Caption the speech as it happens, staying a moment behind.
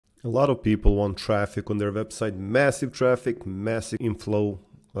A lot of people want traffic on their website, massive traffic, massive inflow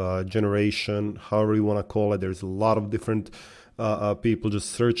generation, however you want to call it. There's a lot of different people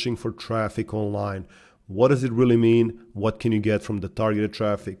just searching for traffic online. What does it really mean? What can you get from the targeted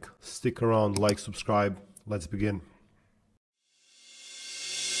traffic? Stick around, like, subscribe. Let's begin.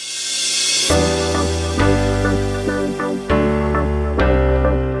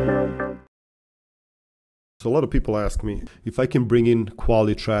 So a lot of people ask me if I can bring in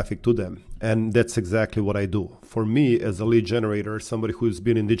quality traffic to them. And that's exactly what I do. For me, as a lead generator, somebody who's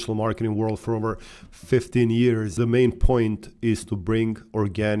been in digital marketing world for over 15 years, the main point is to bring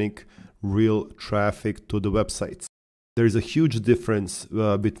organic, real traffic to the websites. There's a huge difference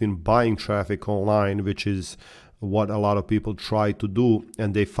between buying traffic online, which is what a lot of people try to do,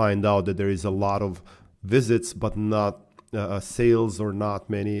 and they find out that there is a lot of visits, but not sales, or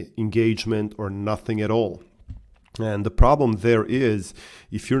not many engagement, or nothing at all. And the problem there is,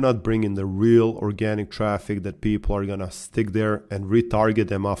 if you're not bringing the real organic traffic that people are going to stick there and retarget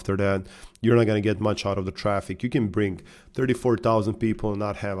them after that, you're not going to get much out of the traffic. You can bring 34,000 people and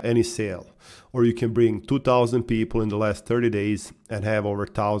not have any sale. Or you can bring 2,000 people in the last 30 days and have over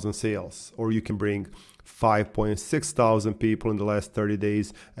 1,000 sales. Or you can bring 5.6 thousand people in the last 30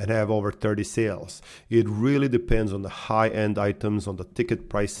 days and have over 30 sales. It really depends on the high-end items, on the ticket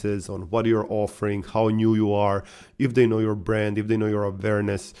prices, on what you're offering, how new you are, if they know your brand, if they know your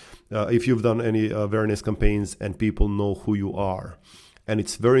awareness, if you've done any awareness campaigns and people know who you are. And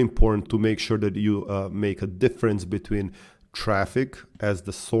it's very important to make sure that you make a difference between traffic as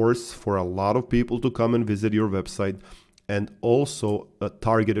the source for a lot of people to come and visit your website, and also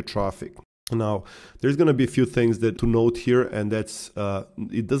targeted traffic. Now, there's going to be a few things that to note here, and that's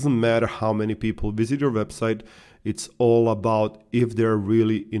it doesn't matter how many people visit your website. It's all about if they're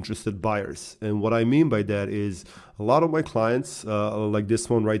really interested buyers. And what I mean by that is a lot of my clients, like this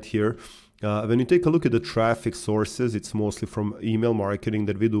one right here, when you take a look at the traffic sources, it's mostly from email marketing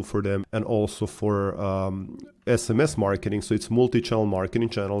that we do for them, and also for SMS marketing. So it's multi-channel marketing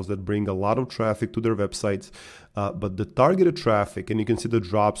channels that bring a lot of traffic to their websites. But the targeted traffic, and you can see the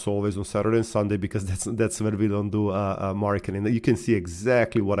drops always on Saturday and Sunday, because that's when we don't do marketing. You can see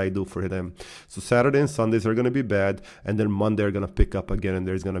exactly what I do for them. So Saturday and Sundays are going to be bad, and then Monday are going to pick up again, and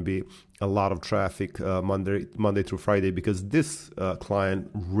there's going to be a lot of traffic Monday through Friday, because this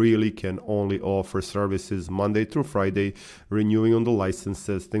client really can only offer services Monday through Friday, renewing on the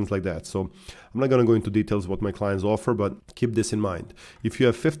licenses, things like that. So I'm not going to go into details what my clients offer, but keep this in mind. If you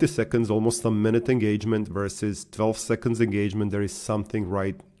have 50 seconds, almost a minute engagement versus 12 seconds engagement, there is something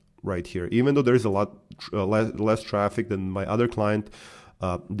right here. Even though there is a lot less traffic than my other client,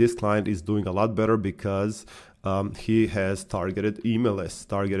 this client is doing a lot better because he has targeted email lists,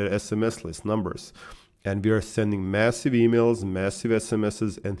 targeted SMS list numbers. And we are sending massive emails, massive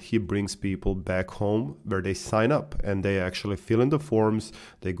SMSs, and he brings people back home where they sign up and they actually fill in the forms.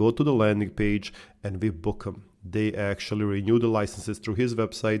 They go to the landing page and we book them. They actually renew the licenses through his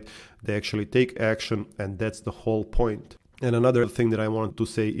website. They actually take action, and that's the whole point. And another thing that I want to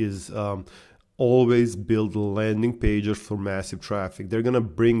say is always build landing pages for massive traffic. They're going to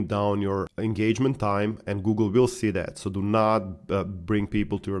bring down your engagement time, and Google will see that. So do not bring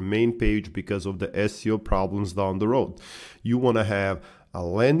people to your main page because of the SEO problems down the road. You want to have a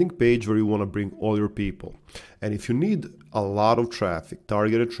landing page where you want to bring all your people. And if you need a lot of traffic,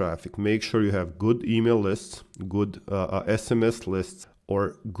 targeted traffic, make sure you have good email lists, good SMS lists,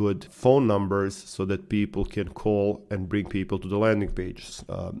 or good phone numbers, so that people can call and bring people to the landing pages.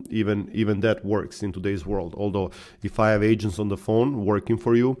 Even that works in today's world. Although if I have agents on the phone working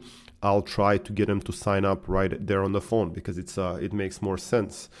for you, I'll try to get them to sign up right there on the phone, because it makes more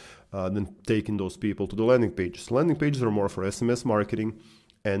sense than taking those people to the landing pages. Landing pages are more for SMS marketing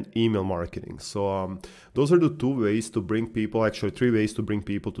and email marketing. So those are the two ways to bring people, actually three ways to bring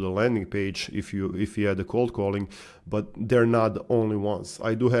people to the landing page if you had the cold calling, but they're not the only ones.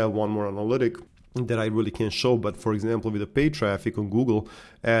 I do have one more analytic that I really can't show, but for example, with the paid traffic on Google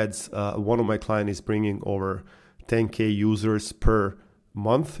Ads, one of my clients is bringing over 10K users per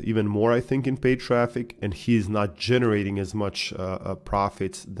month, even more I think, in paid traffic, and he's not generating as much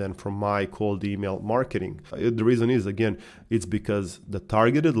profits than from my cold email marketing. The reason is, again, it's because the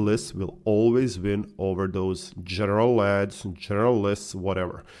targeted lists will always win over those general ads, general lists,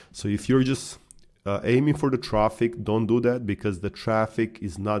 whatever. So if you're just aiming for the traffic, don't do that, because the traffic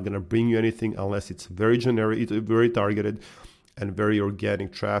is not going to bring you anything unless it's very generic, it's very targeted, and very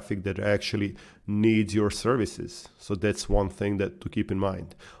organic traffic that actually needs your services. So that's one thing that to keep in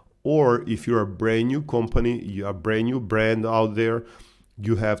mind. Or if you're a brand new company, you're a brand new brand out there,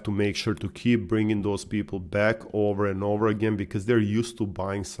 you have to make sure to keep bringing those people back over and over again, because they're used to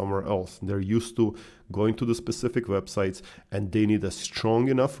buying somewhere else. They're used to going to the specific websites, and they need a strong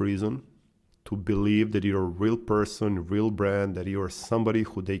enough reason to believe that you're a real person, real brand, that you're somebody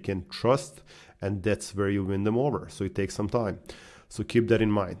who they can trust, and that's where you win them over. So it takes some time. So keep that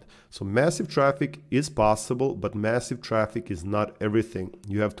in mind. So massive traffic is possible, but massive traffic is not everything.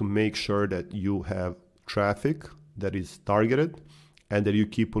 You have to make sure that you have traffic that is targeted and that you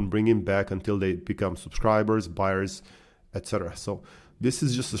keep on bringing back until they become subscribers, buyers, etc. So this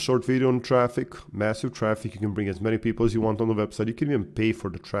is just a short video on traffic. Massive traffic, you can bring as many people as you want on the website. You can even pay for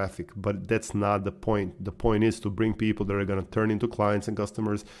the traffic, but that's not the point. The point is to bring people that are going to turn into clients and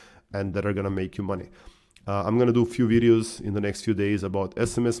customers and that are going to make you money. I'm going to do a few videos in the next few days about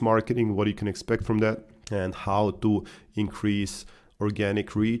SMS marketing, what you can expect from that, and how to increase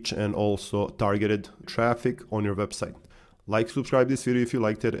organic reach and also targeted traffic on your website. Like, subscribe this video if you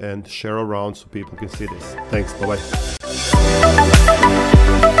liked it, and share around so people can see this. Thanks. Bye-bye.